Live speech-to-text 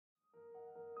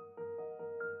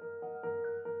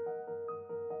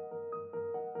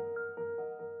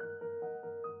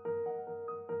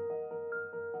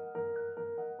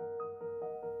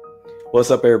What's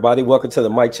up, everybody? Welcome to the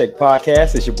Mic Check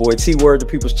Podcast. It's your boy T-Word, the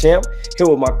People's Champ, here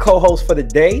with my co-host for the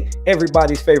day,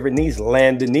 everybody's favorite niece,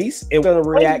 Denise, and we're going to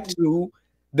react to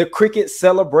the Cricket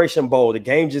Celebration Bowl. The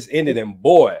game just ended, and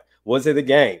boy, was it a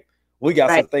game. We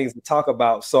got some things to talk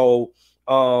about. So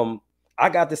I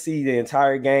got to see the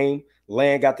entire game.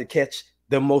 Land got to catch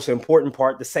the most important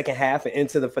part, the second half and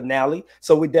into the finale.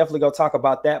 So we definitely going to talk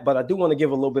about that. But I do want to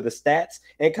give a little bit of stats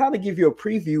and kind of give you a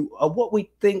preview of what we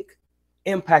think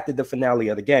impacted the finale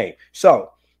of the game. So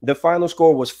the final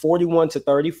score was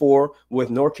 41-34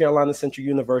 with North Carolina Central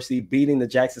University beating the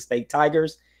Jackson State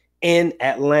Tigers in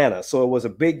Atlanta. So it was a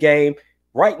big game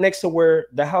right next to where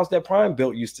the house that Prime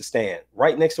built used to stand,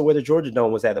 right next to where the Georgia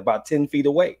Dome was at, about 10 feet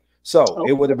away. So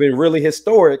it would have been really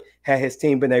historic had his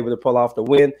team been able to pull off the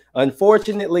win.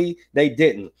 Unfortunately, they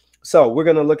didn't. So we're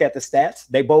going to look at the stats.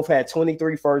 They both had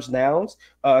 23 first downs.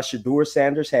 Shedeur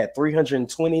Sanders had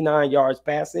 329 yards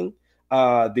passing.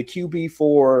 The QB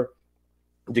for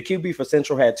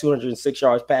Central had 206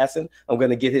 yards passing. I'm going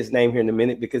to get his name here in a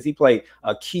minute because he played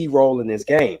a key role in this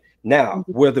game. Now,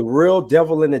 where the real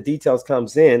devil in the details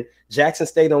comes in, Jackson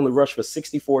State only rushed for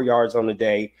 64 yards on the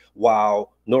day,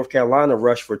 while North Carolina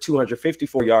rushed for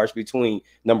 254 yards between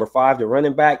number 5, the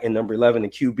running back, and number 11, the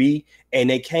QB. And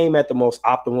they came at the most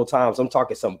optimal times. I'm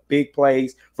talking some big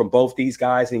plays from both these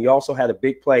guys. And you also had a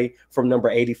big play from number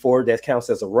 84 that counts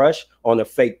as a rush on a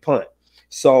fake punt.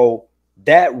 So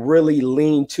that really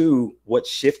leaned to what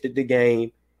shifted the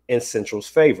game in Central's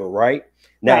favor, right?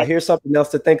 Now, here's something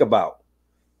else to think about.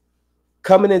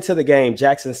 Coming into the game,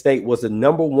 Jackson State was the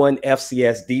 #1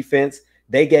 FCS defense.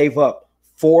 They gave up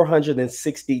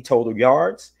 460 total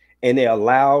yards, and they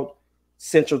allowed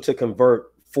Central to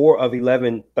convert 4 of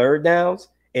 11 third downs,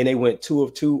 and they went 2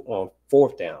 of 2 on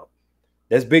fourth down.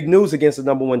 That's big news against the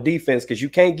 #1 defense because you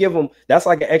can't give them – that's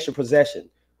like an extra possession.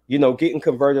 You know, getting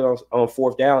converted on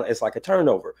fourth down is like a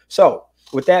turnover. So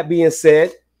with that being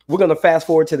said, we're going to fast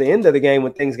forward to the end of the game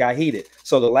when things got heated.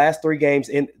 So the last three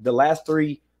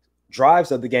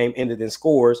drives of the game ended in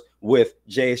scores with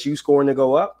JSU scoring to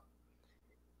go up,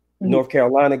 North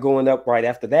Carolina going up right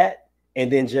after that,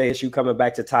 and then JSU coming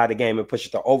back to tie the game and push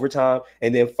it to overtime.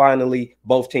 And then finally,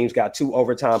 both teams got 2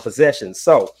 overtime possessions.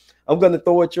 So I'm going to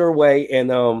throw it your way and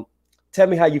tell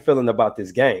me how you're feeling about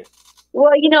this game.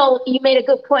 Well, you know, you made a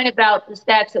good point about the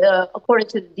stats according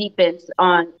to the defense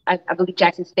on, I believe,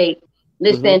 Jackson State.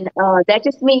 Listen, that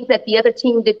just means that the other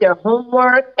team did their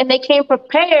homework and they came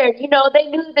prepared. You know, they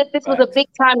knew that this was a big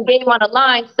time game on the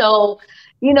line. So,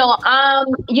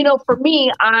 for me,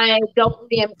 I'm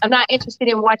not interested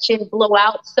in watching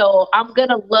blowouts. So I'm going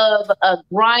to love a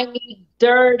grimy,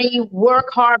 dirty,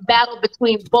 work hard battle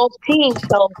between both teams.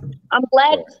 So I'm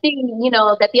glad to see,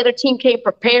 that the other team came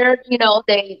prepared.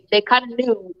 They kind of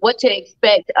knew what to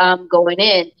expect going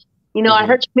in. I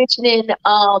heard you mentioning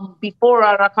before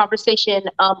on our conversation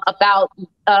about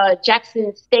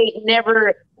Jackson State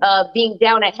never being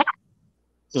down at half.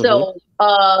 So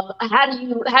how do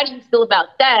you feel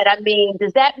about that? I mean,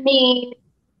 does that mean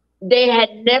they had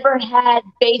never had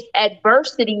faced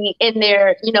adversity in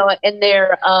their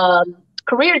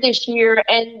career this year?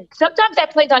 And sometimes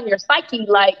that plays on your psyche.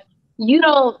 Like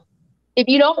if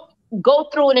you don't go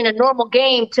through it in a normal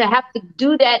game, to have to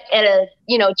do that at a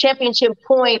championship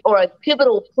point or a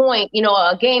pivotal point,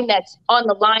 a game that's on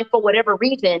the line for whatever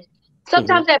reason,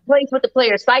 sometimes that plays with the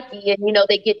player's psyche, and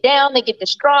they get down, they get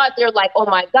distraught, they're like, oh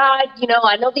my God,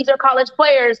 I know these are college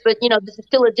players, but this is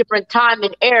still a different time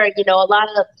and era. A lot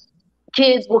of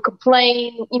kids will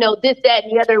complain, this, that,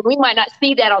 and the other. We might not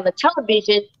see that on the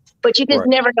television, but you just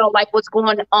never know like what's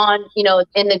going on, in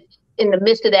the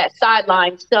midst of that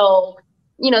sideline. So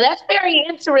that's very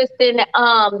interesting.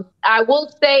 I will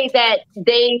say that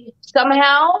they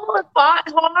somehow fought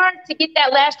hard to get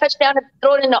that last touchdown and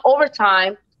throw it into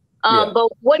overtime. But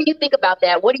what do you think about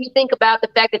that? What do you think about the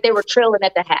fact that they were trailing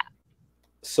at the half?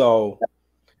 So,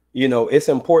 it's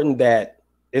important to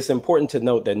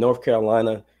note that North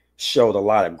Carolina showed a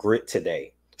lot of grit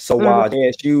today. So while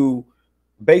ASU,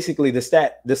 basically the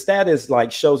stat is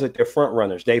like shows that they're front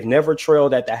runners. They've never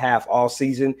trailed at the half all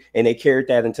season, and they carried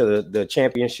that into the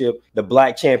championship, the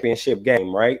black championship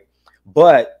game, right?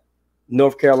 But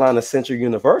North Carolina Central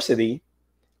University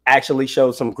actually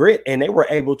showed some grit, and they were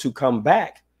able to come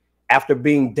back after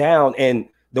being down. And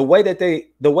the way that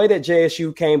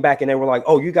JSU came back and they were like,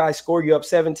 oh, you guys score, you're up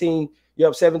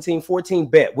 17-14,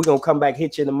 bet we're gonna come back,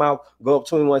 hit you in the mouth, go up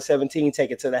 21-17,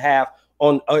 take it to the half.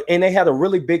 And they had a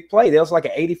really big play. There was like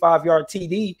an 85-yard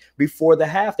TD before the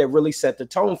half that really set the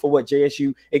tone for what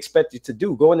JSU expected to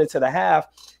do. Going into the half,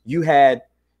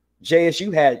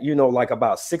 JSU had, like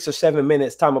about 6 or 7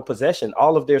 minutes time of possession.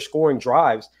 All of their scoring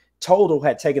drives total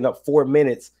had taken up 4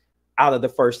 minutes out of the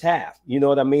first half. You know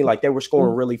what I mean? Like they were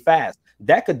scoring really fast.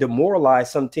 That could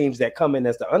demoralize some teams that come in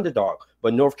as the underdog.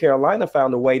 But North Carolina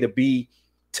found a way to be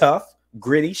tough,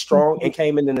 gritty, strong, and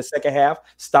came in the second half,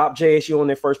 stopped JSU on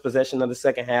their first possession of the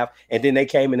second half, and then they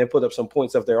came in and put up some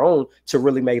points of their own to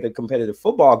really make it a competitive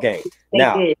football game.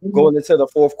 Going into the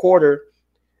fourth quarter,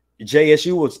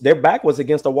 JSU their back was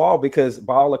against the wall because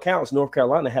by all accounts, North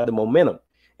Carolina had the momentum,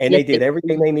 and they did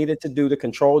everything they needed to do to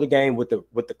control the game with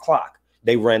the clock.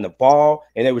 They ran the ball,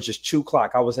 and it was just 2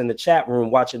 clock. I was in the chat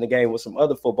room watching the game with some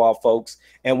other football folks,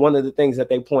 and one of the things that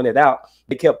they pointed out,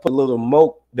 they kept putting the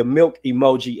milk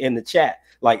emoji in the chat,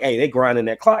 like, hey, they grinding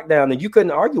that clock down, and you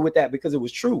couldn't argue with that because it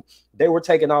was true. They were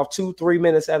taking off 2-3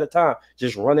 minutes at a time,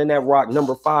 just running that rock.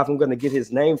 Number 5, I'm going to get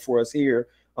his name for us here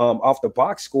off the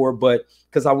box score, but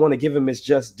because I want to give him his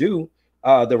just due,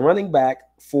 the running back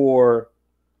for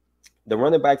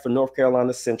North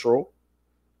Carolina Central,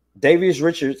 Davius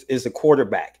Richard, is the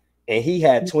quarterback, and he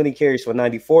had 20 carries for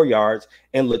 94 yards.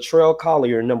 And Latrell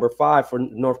Collier, number 5 for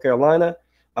North Carolina,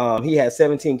 he had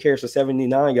 17 carries for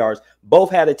 79 yards. Both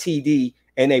had a TD,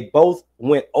 and they both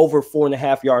went over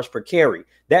 4.5 yards per carry.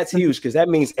 That's huge because that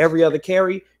means every other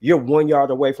carry, you're 1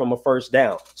 yard away from a first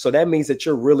down. So that means that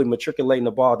you're really matriculating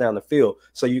the ball down the field.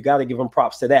 So you got to give them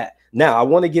props to that. Now, I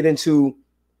want to get into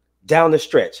down the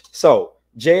stretch. So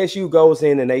JSU goes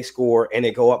in and they score, and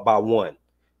they go up by 1.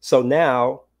 So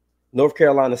now North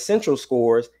Carolina Central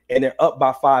scores, and they're up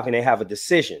by 5, and they have a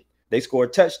decision. They score a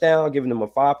touchdown, giving them a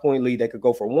 5-point lead. They could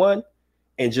go for 1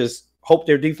 and just hope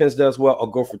their defense does well,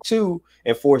 or go for 2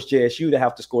 and force JSU to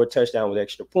have to score a touchdown with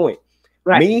extra point.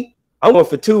 Right. Me, I'm going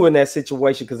for 2 in that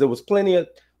situation because there was plenty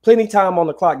time on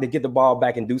the clock to get the ball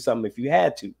back and do something if you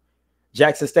had to.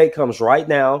 Jackson State comes right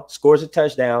now, scores a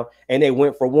touchdown, and they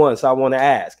went for 1. So I want to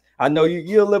ask, I know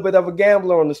you're a little bit of a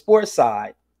gambler on the sports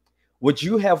side. Would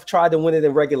you have tried to win it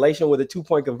in regulation with a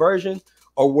 2-point conversion,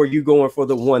 or were you going for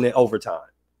the 1 in overtime?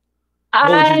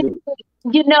 Because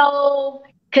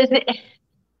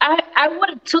I would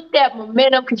have took that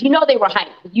momentum because they were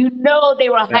hyped. They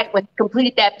were hyped when they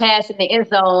completed that pass in the end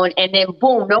zone, and then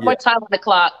boom, no more time on the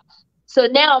clock. So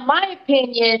now, in my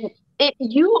opinion,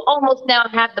 you almost now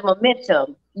have the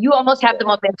momentum.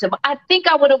 I think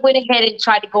I would have went ahead and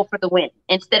tried to go for the win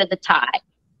instead of the tie.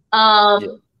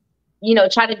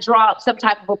 Try to draw up some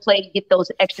type of a play to get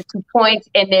those extra 2 points,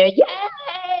 and then,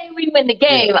 yay, we win the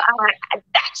game.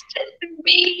 That's just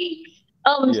me.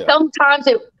 Sometimes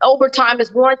overtime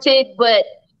is warranted, but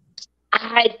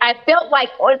I felt like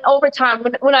on overtime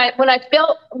when it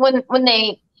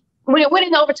went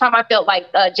in overtime, I felt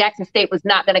like Jackson State was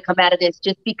not going to come out of this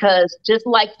just because, just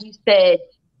like you said,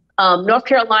 North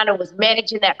Carolina was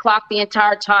managing that clock the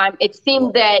entire time. It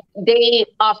seemed that they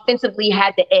offensively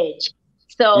had the edge.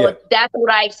 So that's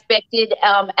what I expected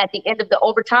at the end of the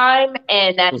overtime,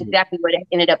 and that's exactly what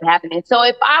ended up happening. So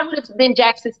if I would have been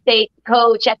Jackson State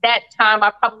coach at that time,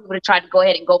 I probably would have tried to go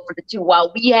ahead and go for the 2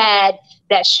 while we had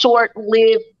that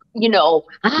short-lived, we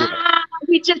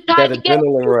just tied that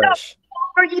adrenaline rush.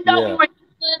 We were done.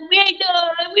 We ain't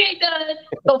done.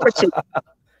 Go for 2.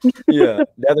 Yeah,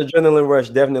 that adrenaline rush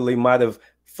definitely might have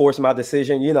forced my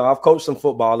decision. I've coached some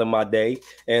football in my day,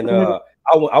 and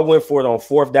I went for it on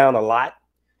 4th down a lot.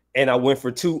 And I went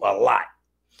for 2 a lot.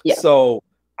 Yeah. So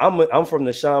I'm from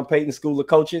the Sean Payton School of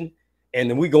Coaching,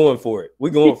 and we going for it. We're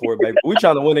going for it, baby. We're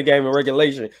trying to win the game in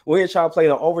regulation. We ain't trying to play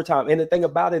in overtime. And the thing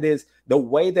about it is the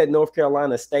way that North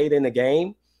Carolina stayed in the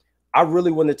game, I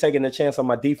really wouldn't have taken a chance on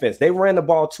my defense. They ran the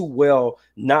ball too well,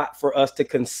 not for us to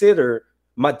consider.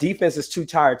 My defense is too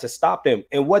tired to stop them.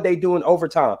 And what they do in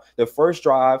overtime, the first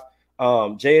drive,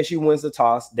 JSU wins the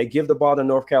toss. They give the ball to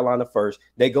North Carolina first.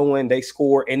 They go in, they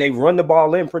score, and they run the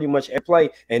ball in pretty much every play,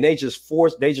 and they just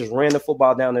ran the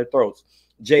football down their throats.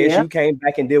 JSU came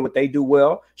back and did what they do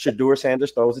well. Shedeur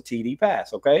Sanders throws a TD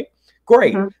pass. Okay,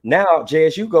 great. Now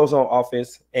JSU goes on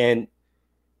offense, and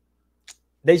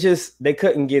they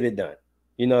couldn't get it done.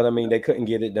 You know what I mean? They couldn't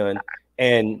get it done.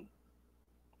 And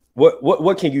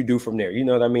what can you do from there? You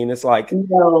know what I mean? It's like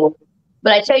no.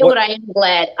 But I tell you what, I am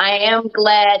glad. I am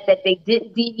glad that they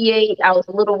didn't deviate. I was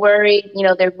a little worried.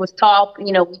 There was talk,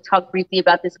 we talked briefly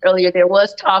about this earlier. There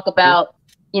was talk about,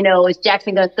 is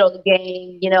Jackson going to throw the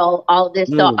game, all of this.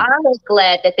 So I was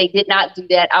glad that they did not do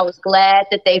that. I was glad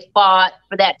that they fought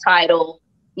for that title.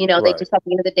 They just at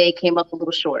the end of the day came up a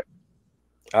little short.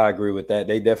 I agree with that.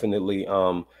 They definitely,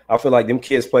 I feel like them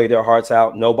kids played their hearts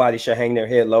out. Nobody should hang their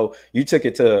head low. You took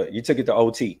it to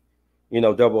OT,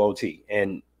 double OT.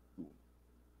 And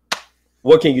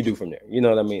what can you do from there? You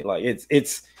know what I mean? Like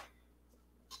it's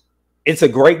a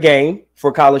great game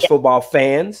for college football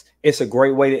fans. It's a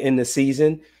great way to end the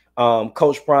season.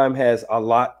 Coach Prime has a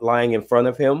lot lying in front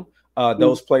of him.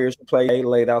 Those players who play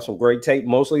laid out some great tape,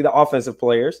 mostly the offensive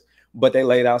players, but they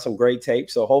laid out some great tape.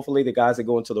 So hopefully the guys that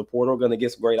go into the portal are going to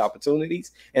get some great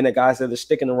opportunities, and the guys that are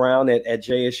sticking around at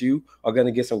JSU are going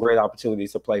to get some great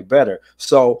opportunities to play better.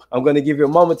 So I'm going to give you a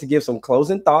moment to give some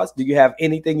closing thoughts. Do you have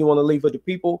anything you want to leave with the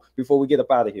people before we get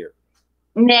up out of here?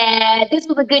 Nah, this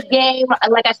was a good game.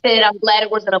 Like I said, I'm glad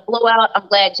it wasn't a blowout. I'm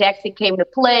glad Jackson came to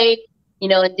play, you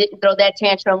know, and didn't throw that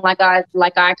tantrum like I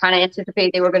kind of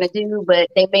anticipated they were going to do. But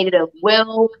they made it a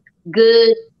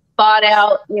good, thought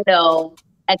out, you know.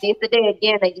 At the end of the day,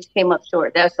 again, they just came up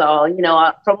short. That's all. You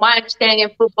know, from my understanding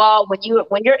in football, when you're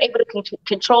able to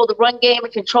control the run game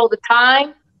and control the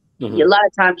time, a lot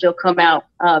of times you'll come out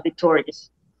victorious.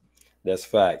 That's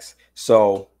facts.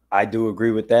 So I do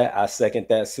agree with that. I second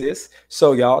that, sis.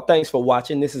 So y'all, thanks for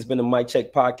watching. This has been a Mic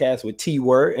Check podcast with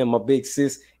T-Word and my big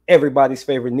sis, everybody's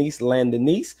favorite niece,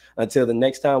 Landonise. Until the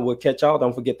next time, we'll catch y'all.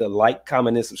 Don't forget to like,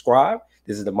 comment, and subscribe.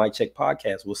 This is the Mic Check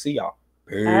podcast. We'll see y'all.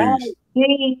 Peace. All right.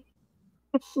 Peace.